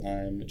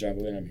I'm John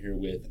Boy, and I'm here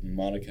with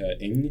Monica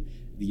Ng,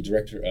 the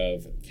director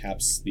of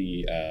CAPS,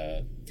 the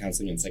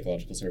Counseling and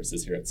Psychological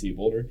Services here at CU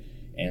Boulder.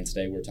 And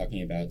today we're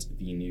talking about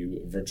the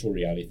new virtual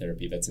reality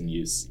therapy that's in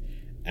use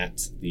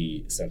at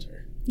the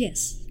center.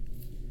 Yes.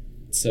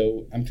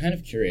 So I'm kind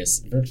of curious.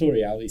 Virtual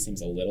reality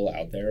seems a little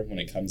out there when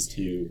it comes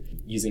to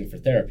using for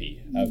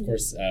therapy. Of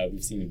course,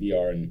 we've seen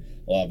VR and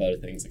a lot of other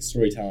things like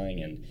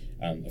storytelling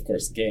and, of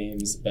course,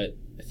 games. But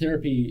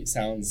therapy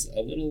sounds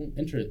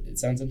it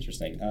sounds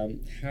interesting.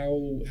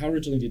 How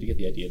originally did you get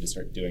the idea to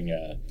start doing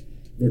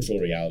virtual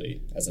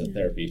reality as a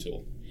therapy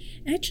tool?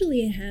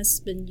 Actually, it has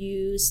been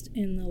used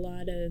in a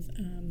lot of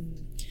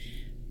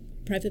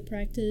private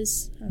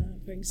practice,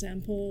 for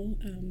example,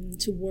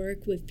 to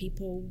work with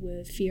people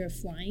with fear of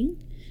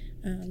flying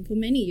for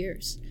many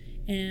years.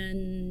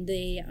 And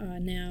they are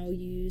now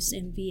used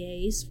in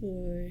VAs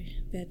for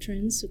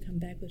veterans who come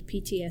back with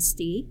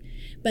PTSD.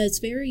 But it's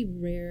very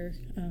rare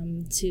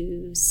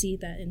to see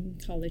that in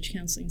college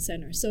counseling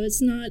centers. So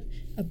it's not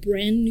a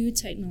brand new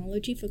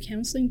technology for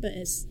counseling, but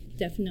it's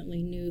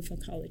definitely new for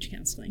college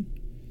counseling.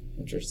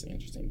 Interesting.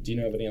 Do you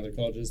know of any other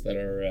colleges that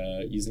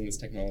are using this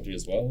technology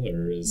as well,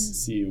 or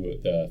is CU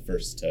the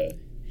first to?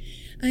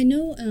 I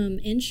know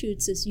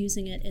Anschutz is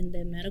using it in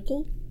their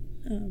medical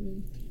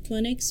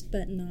clinics,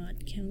 but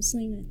not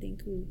counseling. I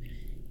think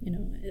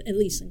at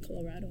least in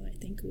Colorado, I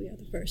think we are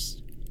the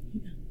first.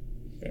 Yeah.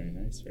 Very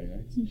nice.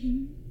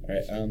 Mm-hmm. All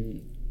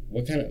right.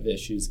 What kind of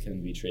issues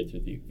can be treated through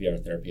the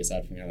VR therapy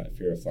aside from that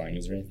fear of flying?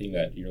 Is there anything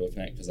that you're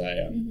looking at? Because I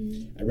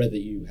read that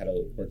you had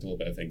worked a little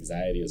bit with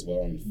anxiety as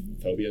well and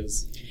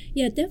phobias.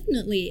 Yeah,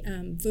 definitely.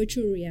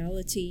 Virtual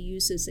reality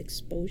uses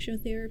exposure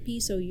therapy,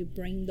 so you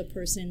bring the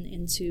person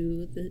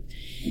into the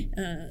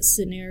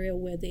scenario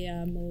where they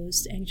are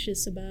most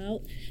anxious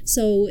about.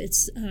 So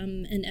it's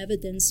an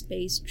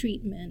evidence-based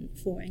treatment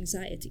for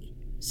anxiety.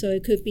 So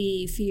it could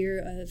be fear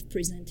of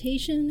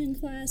presentation in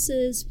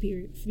classes,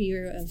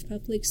 fear of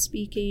public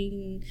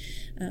speaking,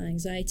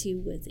 anxiety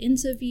with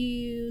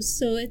interviews.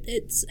 So it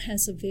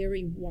has a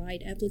very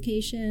wide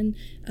application.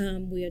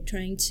 We are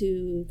trying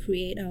to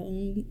create our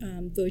own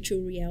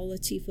virtual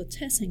reality for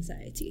test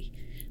anxiety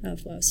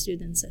for our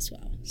students as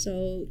well.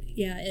 So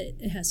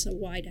it has a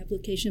wide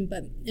application,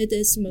 but it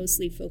is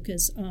mostly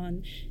focused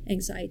on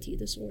anxiety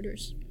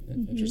disorders.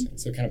 Interesting.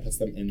 So it kind of puts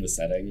them in the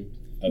setting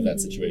of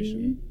that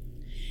situation.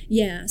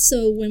 Yeah,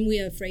 so when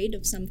we are afraid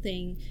of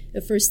something,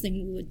 the first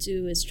thing we would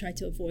do is try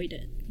to avoid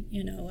it.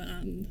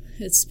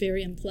 It's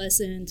very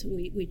unpleasant.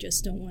 We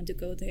just don't want to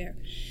go there.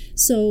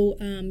 So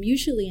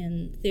usually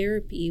in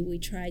therapy, we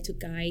try to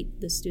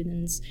guide the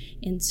students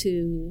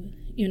into,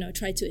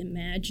 try to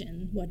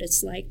imagine what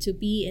it's like to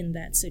be in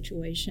that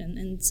situation.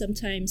 And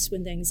sometimes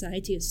when the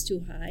anxiety is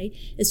too high,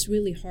 it's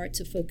really hard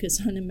to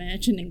focus on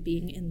imagining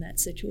being in that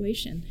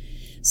situation.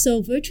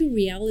 So virtual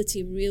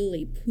reality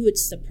really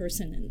puts the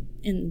person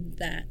in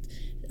that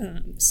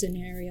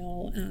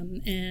scenario,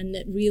 and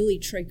it really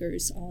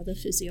triggers all the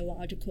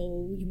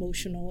physiological,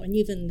 emotional, and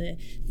even the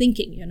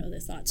thinking, the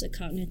thoughts, the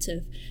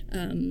cognitive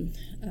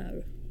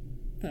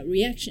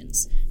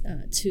reactions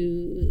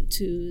to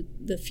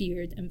the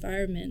feared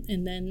environment.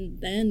 And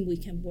then we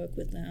can work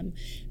with them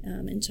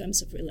in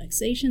terms of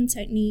relaxation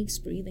techniques,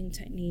 breathing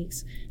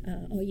techniques,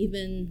 or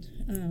even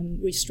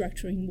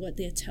restructuring what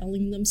they're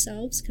telling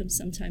themselves, because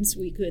sometimes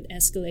we could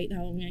escalate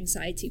our own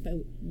anxiety by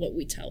what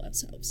we tell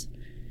ourselves.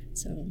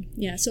 So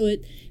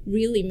it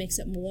really makes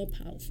it more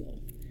powerful.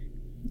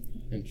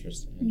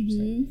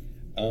 Interesting.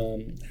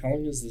 How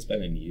long has this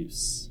been in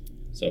use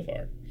so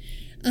far?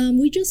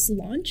 We just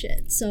launched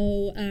it.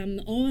 So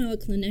all our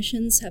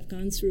clinicians have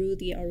gone through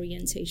the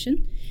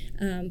orientation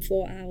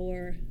for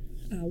our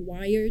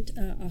wired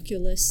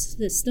Oculus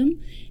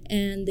system,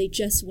 and they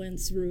just went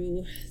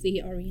through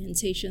the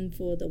orientation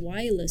for the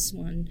wireless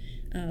one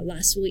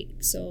last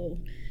week. So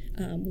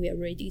we are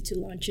ready to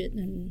launch it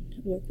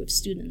and work with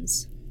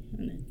students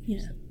on it.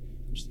 Yeah.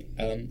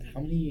 Interesting. How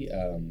many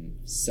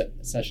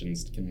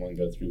sessions can one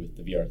go through with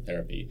the VR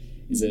therapy?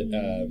 Is it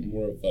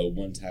more of a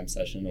one-time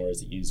session, or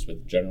is it used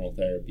with general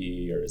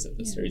therapy, or is it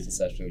a series of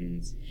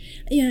sessions?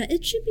 Yeah,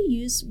 it should be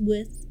used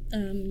with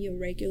your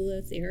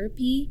regular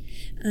therapy,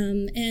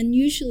 and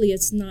usually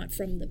it's not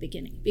from the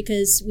beginning,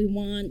 because we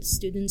want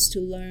students to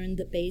learn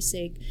the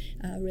basic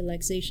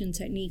relaxation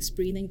techniques,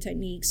 breathing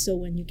techniques, so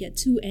when you get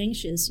too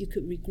anxious, you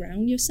could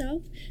reground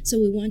yourself. So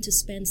we want to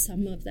spend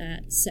some of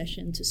that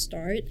session to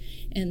start,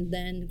 and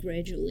then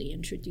gradually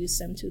introduce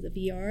them to the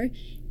VR.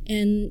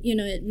 And,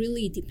 it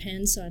really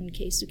depends on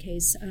case to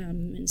case.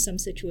 In some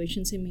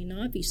situations, it may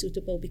not be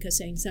suitable because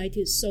the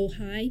anxiety is so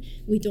high.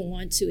 We don't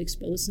want to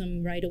expose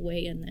them right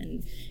away and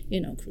then,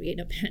 create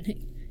a panic.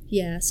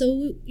 Yeah,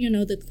 so,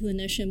 the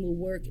clinician will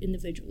work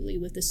individually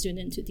with the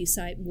student to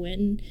decide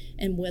when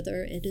and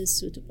whether it is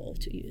suitable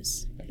to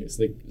use. Okay,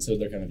 so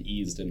they're kind of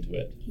eased into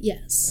it.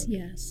 Yes, okay.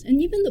 Yes.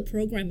 And even the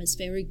program is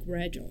very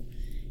gradual.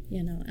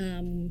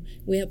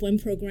 We have one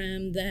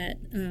program that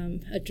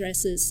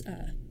addresses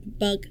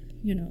bug,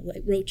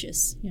 like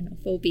roaches,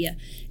 phobia.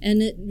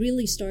 And it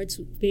really starts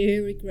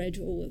very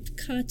gradual with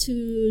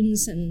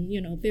cartoons and,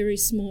 very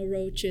small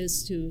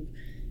roaches to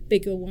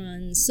bigger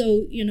ones.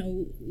 So,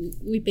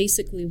 we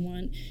basically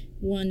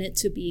want it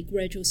to be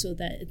gradual so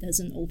that it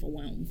doesn't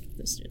overwhelm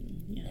the student.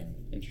 Yeah.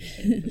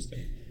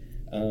 Interesting.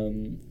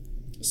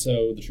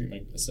 So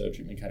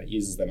treatment kind of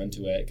eases them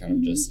into it, kind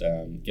of just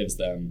gives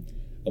them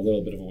a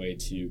little bit of a way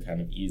to kind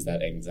of ease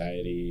that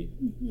anxiety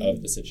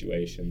of the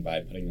situation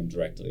by putting them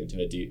directly into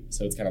it.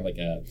 So it's kind of like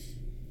a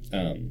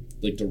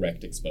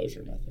direct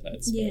exposure method,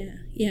 I'd say.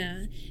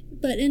 Yeah.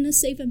 But in a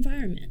safe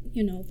environment,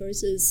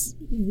 versus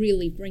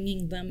really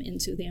bringing them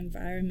into the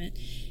environment,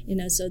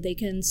 so they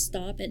can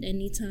stop at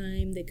any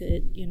time. They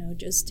could,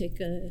 just take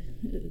a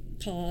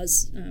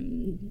pause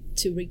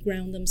to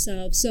reground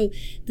themselves. So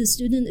the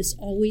student is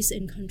always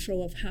in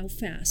control of how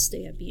fast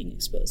they are being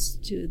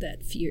exposed to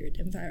that feared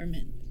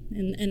environment.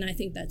 And I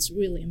think that's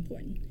really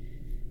important.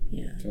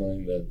 Yeah.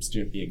 Letting the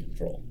student be in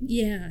control.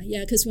 Yeah,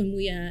 because when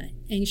we are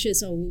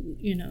anxious or,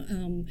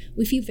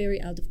 we feel very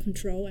out of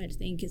control, I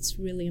think it's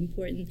really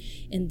important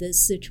in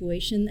this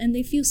situation. And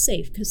they feel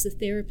safe because the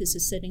therapist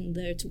is sitting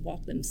there to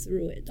walk them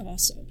through it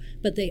also.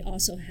 But they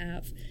also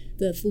have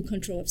the full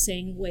control of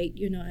saying, wait,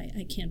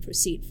 I can't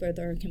proceed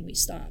further. Can we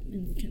stop?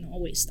 And we can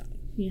always stop.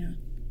 Yeah.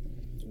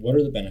 What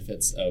are the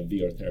benefits of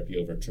VR therapy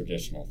over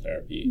traditional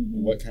therapy?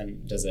 What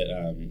kind does it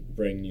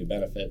bring new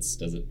benefits?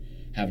 Does it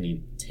have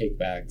any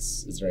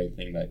takebacks? Is there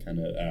anything that kind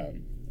of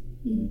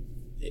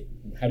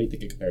how do you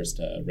think it compares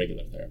to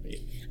regular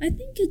therapy? I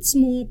think it's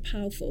more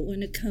powerful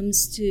when it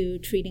comes to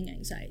treating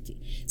anxiety.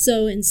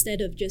 So instead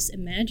of just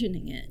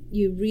imagining it,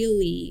 you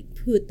really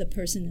put the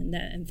person in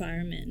that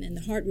environment, and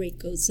the heart rate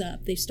goes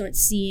up. They start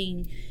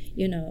seeing,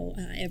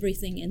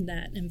 everything in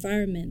that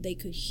environment. They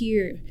could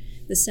hear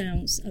the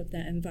sounds of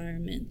that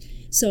environment.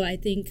 So I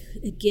think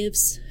it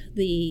gives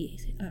the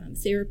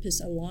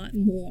therapist a lot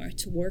more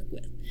to work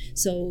with.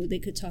 So they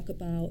could talk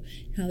about,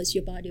 how is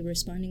your body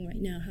responding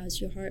right now? How's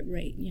your heart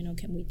rate?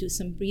 Can we do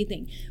some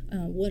breathing?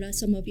 What are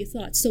some of your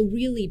thoughts? So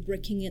really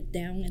breaking it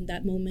down in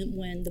that moment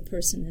when the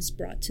person is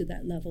brought to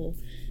that level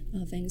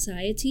of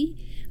anxiety.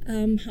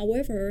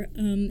 However,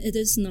 it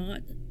is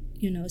not,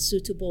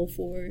 suitable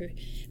for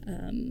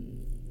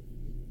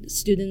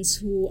students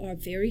who are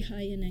very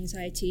high in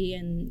anxiety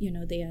and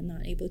they are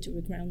not able to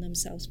reground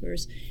themselves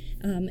first,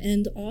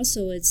 and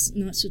also it's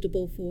not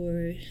suitable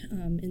for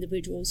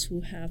individuals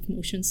who have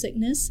motion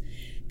sickness,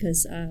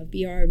 because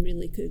VR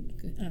really could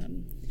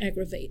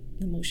aggravate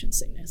the motion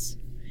sickness.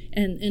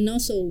 And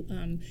also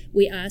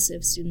we ask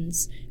if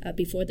students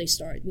before they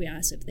start, we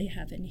ask if they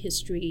have any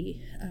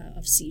history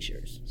of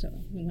seizures.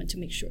 So we want to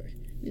make sure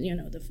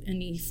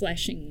any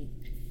flashing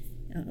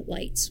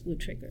lights will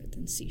trigger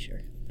the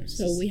seizure.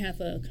 So we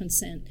have a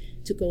consent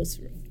to go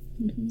through.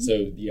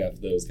 So you have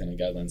those kind of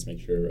guidelines to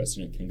make sure a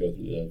student can go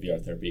through the VR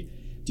therapy.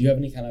 Do you have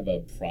any kind of a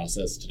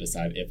process to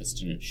decide if a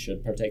student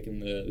should partake in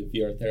the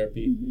VR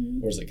therapy,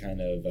 or is it kind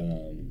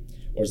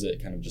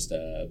of just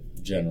a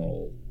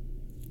general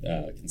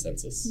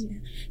consensus? Yeah.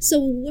 So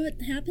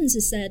what happens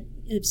is that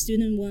if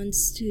student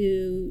wants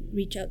to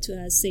reach out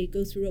to us, say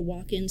go through a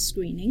walk-in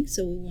screening,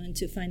 so we want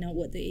to find out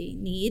what they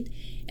need,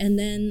 and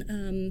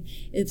then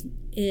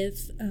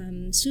if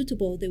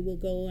suitable, they will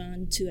go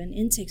on to an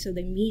intake, so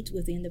they meet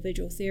with the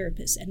individual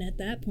therapist, and at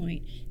that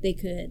point they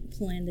could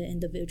plan the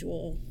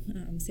individual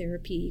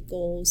therapy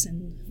goals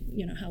and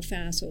how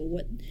fast or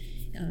what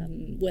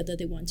whether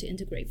they want to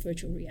integrate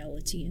virtual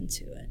reality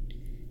into it.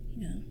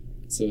 Yeah.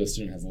 So the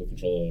student has a little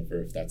control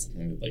over if that's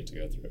something they'd like to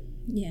go through.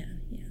 Yeah.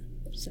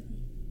 So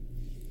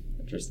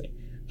interesting.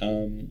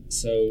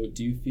 So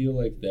do you feel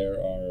like there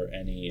are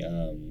any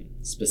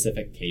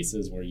specific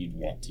cases where you'd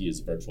want to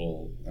use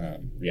virtual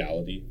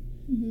reality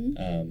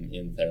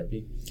in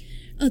therapy?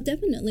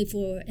 Definitely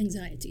for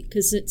anxiety,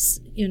 because it's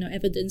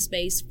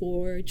evidence-based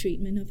for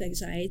treatment of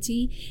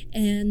anxiety,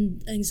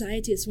 and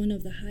anxiety is one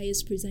of the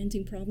highest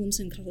presenting problems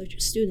in college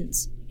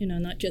students.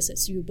 Not just at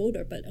CU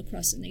Boulder, but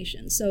across the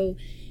nation. So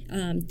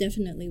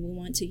definitely we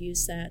want to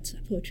use that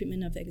for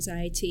treatment of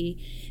anxiety.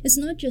 It's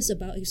not just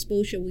about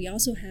exposure. We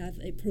also have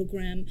a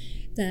program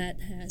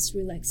that has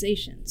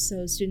relaxation.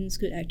 So students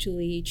could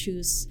actually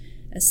choose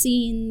a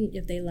scene,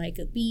 if they like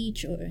a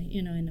beach or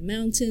in the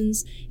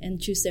mountains,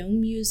 and choose their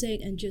own music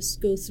and just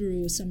go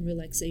through some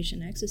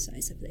relaxation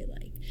exercise if they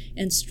like.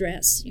 And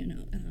stress,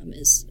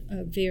 is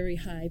a very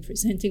high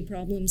presenting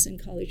problems in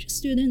college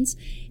students,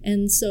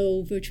 and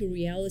so virtual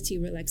reality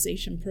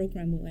relaxation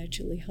program will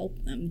actually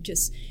help them,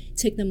 just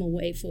take them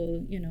away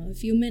for a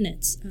few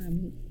minutes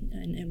and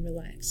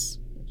relax.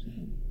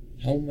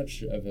 How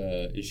much of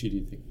an issue do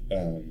you think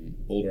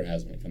Boulder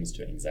has when it comes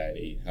to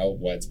anxiety? How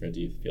widespread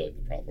do you feel like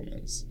the problem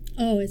is?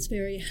 Oh, it's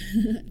very,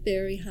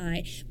 very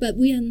high. But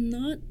we are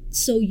not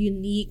so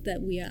unique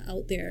that we are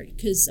out there,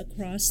 because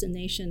across the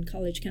nation,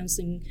 college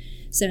counseling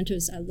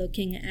centers are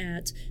looking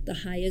at the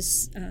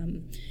highest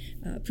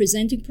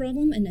presenting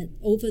problem, and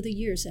over the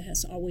years, it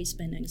has always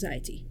been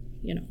anxiety,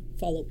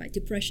 followed by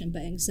depression,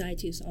 but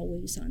anxiety is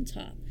always on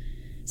top.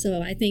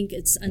 So I think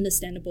it's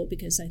understandable,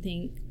 because I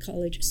think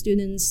college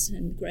students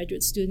and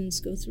graduate students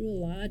go through a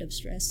lot of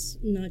stress,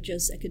 not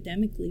just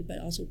academically, but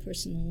also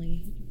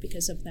personally.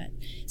 Because of that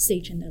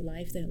stage in their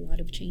life, there are a lot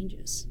of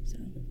changes. So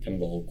kind of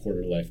the whole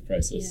quarter life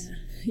crisis.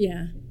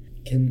 Yeah.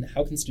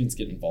 How can students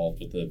get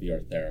involved with the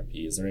VR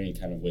therapy? Is there any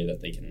kind of way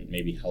that they can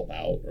maybe help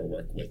out or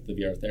work with the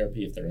VR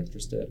therapy if they're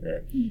interested,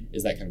 or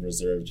is that kind of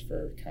reserved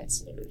for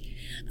counselors?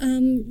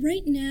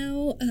 Right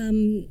now,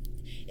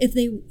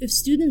 if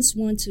students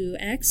want to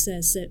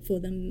access it for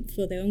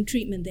their own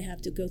treatment, they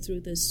have to go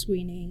through the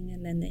screening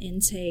and then the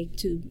intake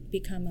to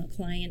become a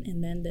client,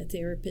 and then the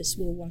therapist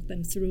will walk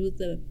them through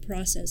the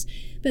process.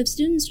 But if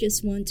students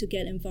just want to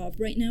get involved,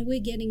 right now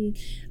we're getting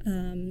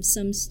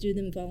some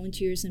student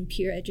volunteers and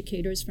peer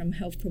educators from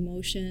health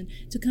promotion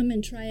to come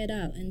and try it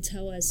out and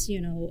tell us,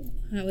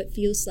 how it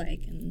feels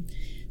like, and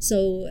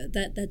so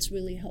that's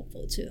really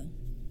helpful too.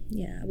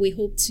 Yeah, we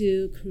hope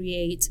to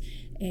create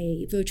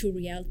a virtual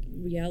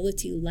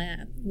reality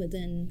lab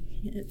within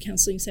a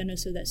counseling center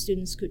so that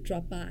students could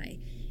drop by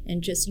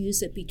and just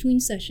use it between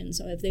sessions,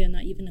 or if they are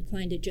not even a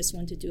client, they just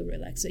want to do a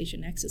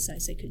relaxation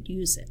exercise, they could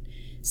use it.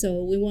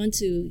 So we want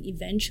to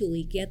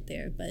eventually get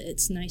there, but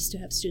it's nice to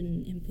have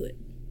student input.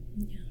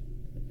 Yeah.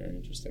 Very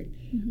interesting.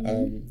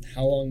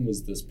 How long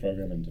was this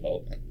program in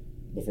development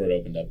before it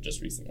opened up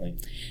just recently?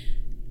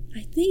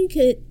 I think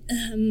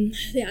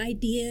the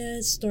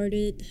idea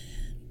started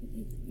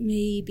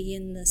maybe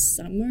in the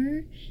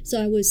summer. So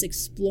I was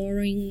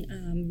exploring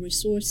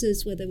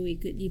resources, whether we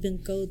could even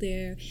go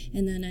there.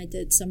 And then I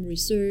did some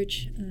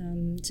research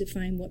to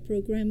find what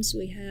programs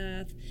we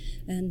have.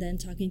 And then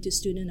talking to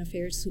student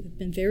affairs who have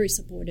been very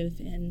supportive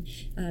in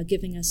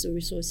giving us the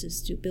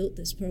resources to build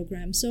this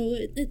program. So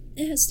it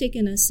has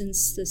taken us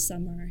since the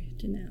summer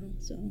to now.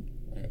 So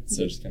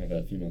just kind of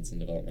a few months in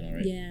development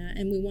already. Yeah,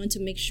 and we want to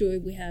make sure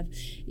we have,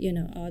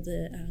 all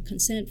the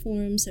consent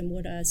forms and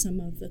what are some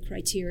of the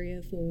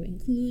criteria for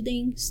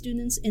including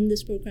students in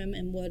this program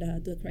and what are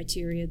the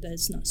criteria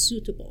that's not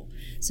suitable.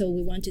 So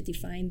we want to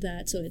define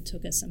that, so it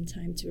took us some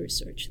time to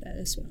research that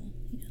as well.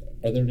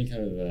 Yeah. Are there any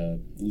kind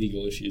of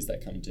legal issues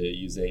that come to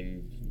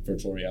using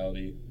virtual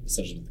reality,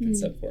 such as with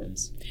consent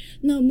forms?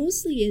 No,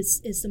 mostly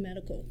it's the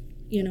medical.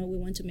 We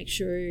want to make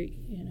sure,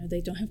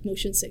 they don't have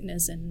motion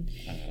sickness and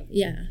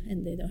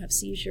they don't have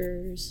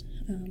seizures.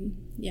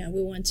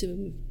 We want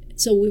to,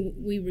 so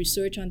we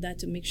research on that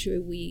to make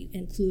sure we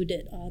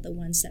included all the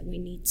ones that we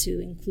need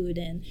to include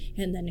in,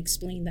 and then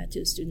explain that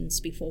to students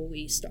before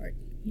we start.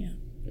 Yeah.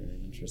 Very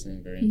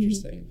interesting, very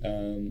interesting.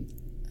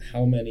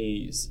 How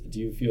many, do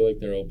you feel like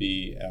there will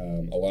be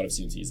a lot of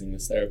students using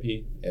this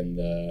therapy in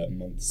the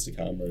months to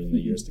come or in the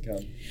years to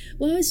come?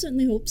 Well, I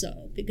certainly hope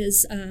so,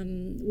 because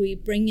we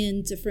bring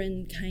in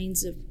different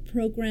kinds of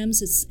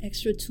programs as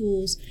extra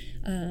tools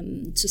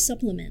to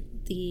supplement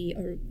the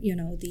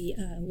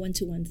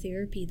one-to-one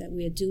therapy that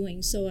we are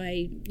doing. So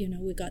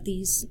we got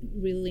these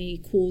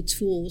really cool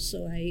tools,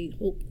 so I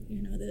hope,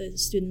 the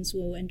students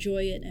will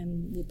enjoy it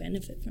and will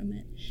benefit from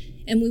it.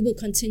 And we will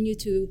continue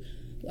to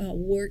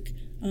work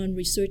on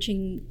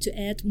researching to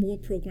add more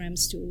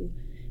programs to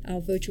our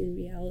virtual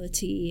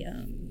reality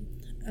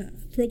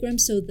program,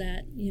 so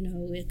that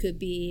it could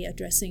be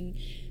addressing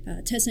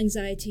test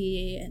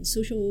anxiety and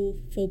social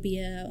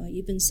phobia or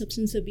even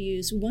substance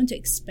abuse. We want to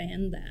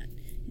expand that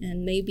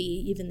and maybe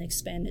even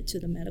expand it to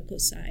the medical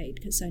side,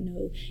 because I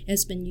know it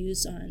has been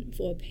used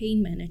for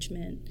pain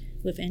management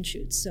with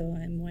Anschutz. So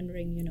I'm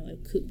wondering,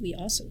 could we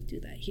also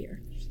do that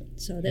here?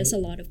 So there's a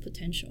lot of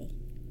potential.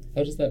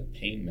 How does that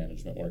pain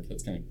management work?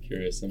 That's kind of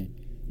curious. I'm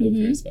a little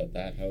curious about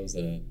that. How is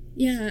it?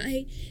 Yeah,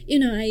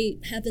 I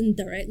haven't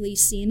directly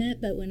seen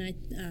it, but when I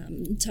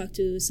talk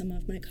to some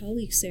of my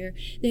colleagues there,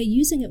 they're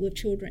using it with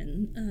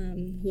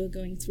children who are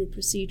going through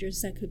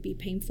procedures that could be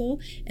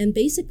painful, and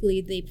basically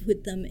they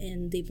put them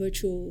in the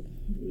virtual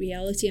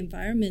reality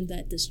environment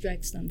that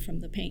distracts them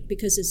from the pain,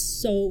 because it's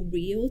so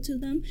real to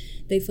them.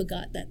 They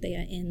forgot that they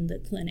are in the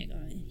clinic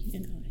or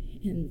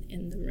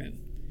in the room.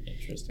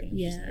 Interesting.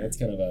 Yeah, that's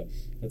kind of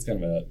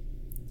a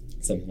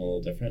something a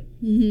little different.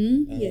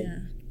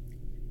 Yeah,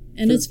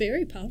 and it's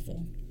very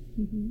powerful.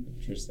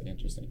 Interesting.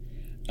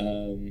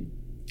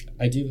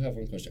 I do have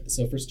one question.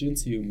 So for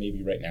students who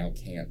maybe right now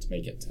can't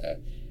make it to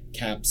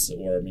CAPS,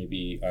 or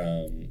maybe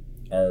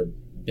are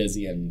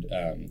busy and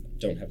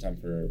don't have time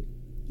for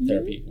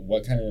therapy,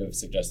 what kind of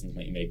suggestions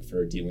might you make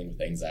for dealing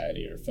with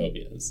anxiety or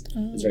phobias?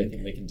 Is there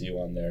anything they can do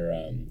on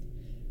their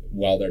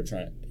while they're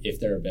trying,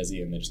 if they're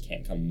busy and they just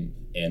can't come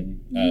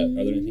in?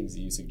 Are there any things that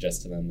you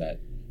suggest to them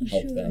that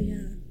help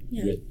them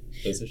with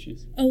those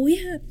issues? We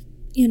have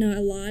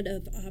a lot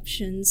of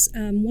options.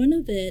 One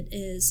of it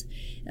is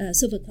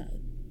SilverCloud.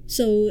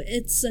 So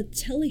it's a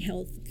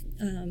telehealth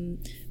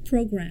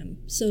program.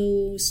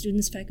 So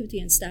students, faculty,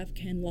 and staff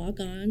can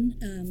log on,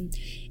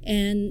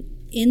 and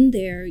in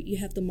there you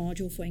have the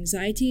module for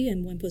anxiety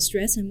and one for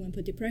stress and one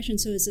for depression.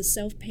 So it's a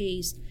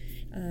self-paced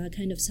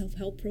kind of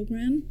self-help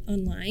program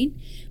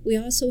online. We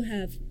also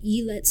have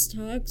Let's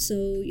Talk,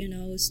 so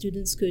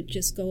students could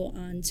just go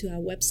on to our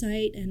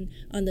website, and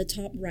on the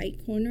top right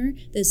corner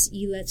there's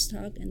Let's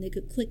Talk, and they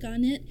could click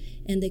on it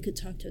and they could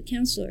talk to a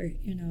counselor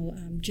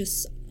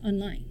just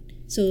online.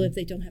 So if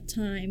they don't have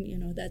time,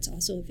 that's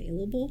also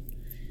available.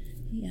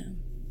 Yeah.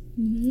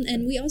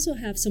 And we also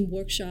have some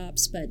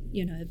workshops, but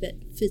if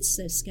it fits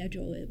the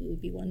schedule, it would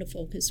be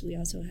wonderful because we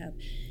also have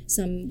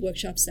some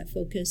workshops that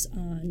focus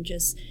on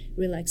just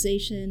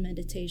relaxation,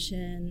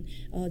 meditation,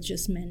 or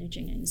just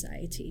managing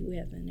anxiety. We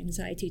have an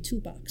anxiety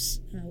toolbox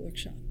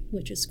workshop,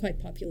 which is quite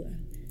popular.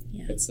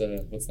 Yeah. What's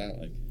that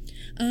like?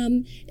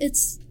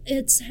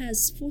 It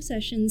has 4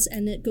 sessions,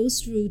 and it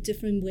goes through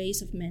different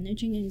ways of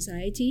managing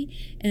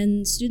anxiety,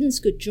 and students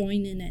could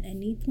join in at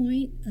any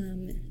point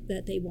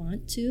that they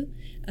want to,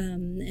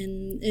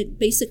 and it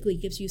basically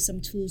gives you some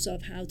tools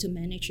of how to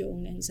manage your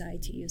own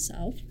anxiety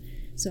yourself.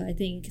 So I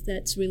think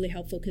that's really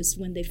helpful because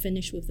when they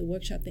finish with the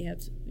workshop, they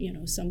have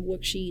some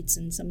worksheets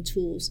and some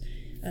tools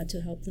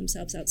to help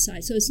themselves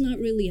outside. So it's not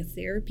really a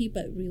therapy,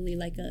 but really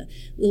like a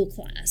little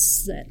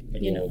class that,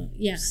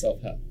 like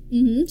self-help.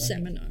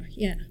 Seminar,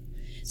 yeah.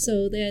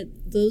 So there are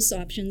those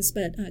options,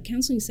 but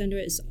Counseling Center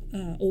is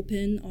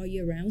open all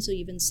year round. So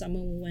even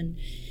summer,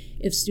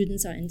 if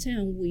students are in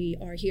town, we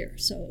are here.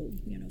 So,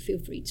 feel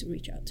free to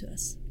reach out to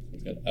us.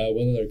 That's good.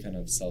 What other kind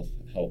of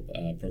self-help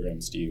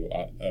programs do you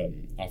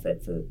offer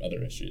up for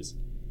other issues?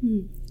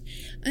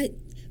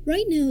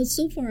 Right now,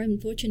 so far,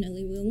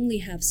 unfortunately, we only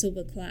have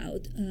Silver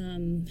Cloud,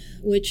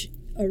 which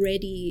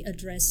already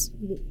address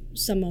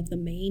some of the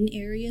main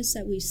areas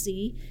that we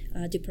see,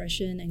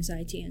 depression,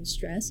 anxiety, and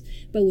stress.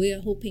 But we are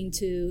hoping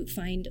to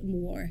find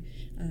more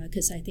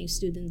because I think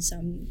students,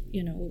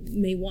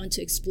 may want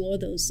to explore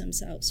those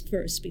themselves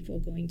first before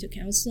going to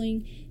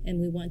counseling, and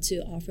we want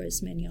to offer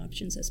as many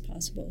options as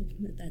possible.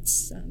 But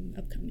that's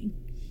upcoming.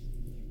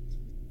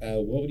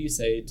 What would you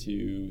say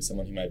to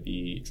someone who might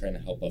be trying to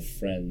help a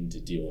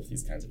friend deal with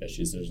these kinds of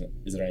issues?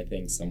 Is there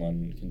anything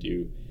someone can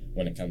do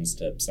when it comes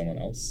to someone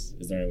else?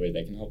 Is there any way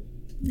they can help?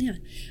 Yeah.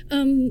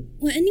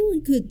 Well,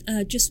 anyone could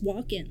just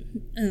walk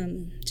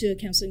in to a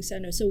counseling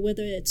center. So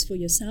whether it's for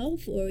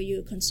yourself or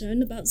you're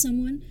concerned about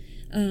someone,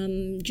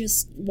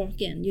 just walk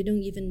in. You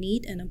don't even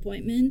need an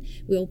appointment.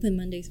 We open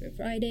Monday through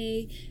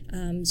Friday,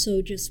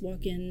 so just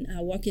walk in.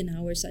 Walk-in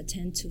hours are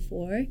 10 to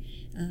 4,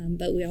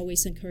 but we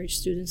always encourage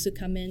students to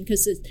come in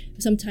because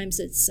sometimes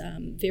it's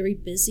very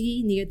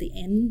busy near the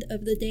end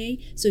of the day,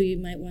 so you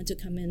might want to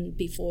come in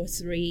before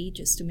 3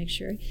 just to make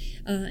sure.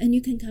 And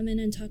you can come in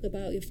and talk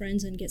about your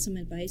friends and get some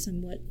advice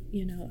on what,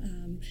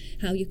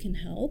 how you can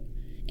help.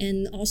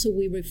 And also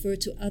we refer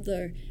to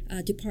other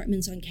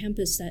departments on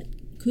campus that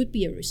could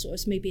be a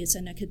resource. Maybe it's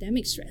an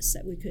academic stress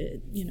that we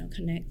could,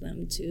 connect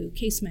them to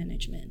case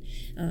management.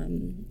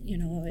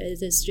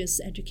 It is just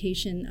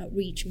education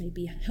outreach,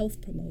 maybe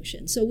health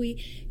promotion. So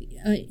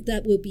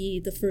that will be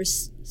the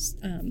first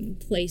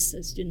place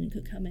a student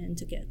could come in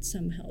to get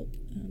some help,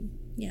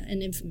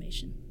 and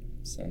information.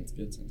 Sounds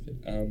good.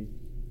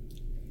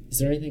 Is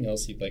there anything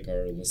else you'd like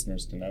our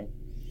listeners to know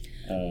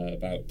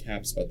about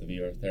CAPS, about the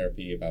VR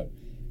therapy, about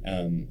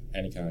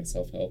any kind of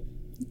self-help?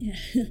 Yeah.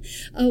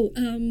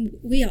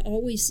 We are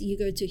always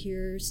eager to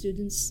hear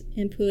students'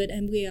 input,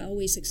 and we are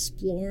always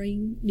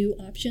exploring new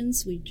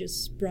options. We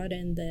just brought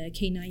in the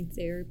K9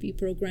 therapy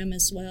program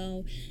as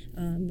well.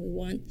 We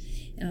want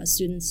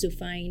students to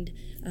find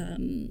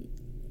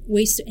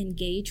ways to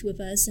engage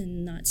with us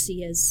and not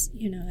see as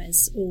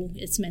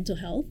it's mental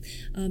health.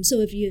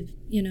 So if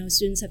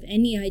students have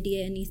any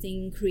idea,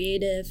 anything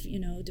creative,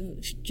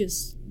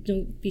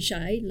 don't be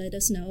shy. Let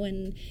us know,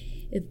 and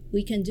if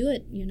we can do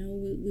it,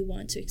 we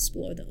want to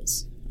explore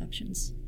those options.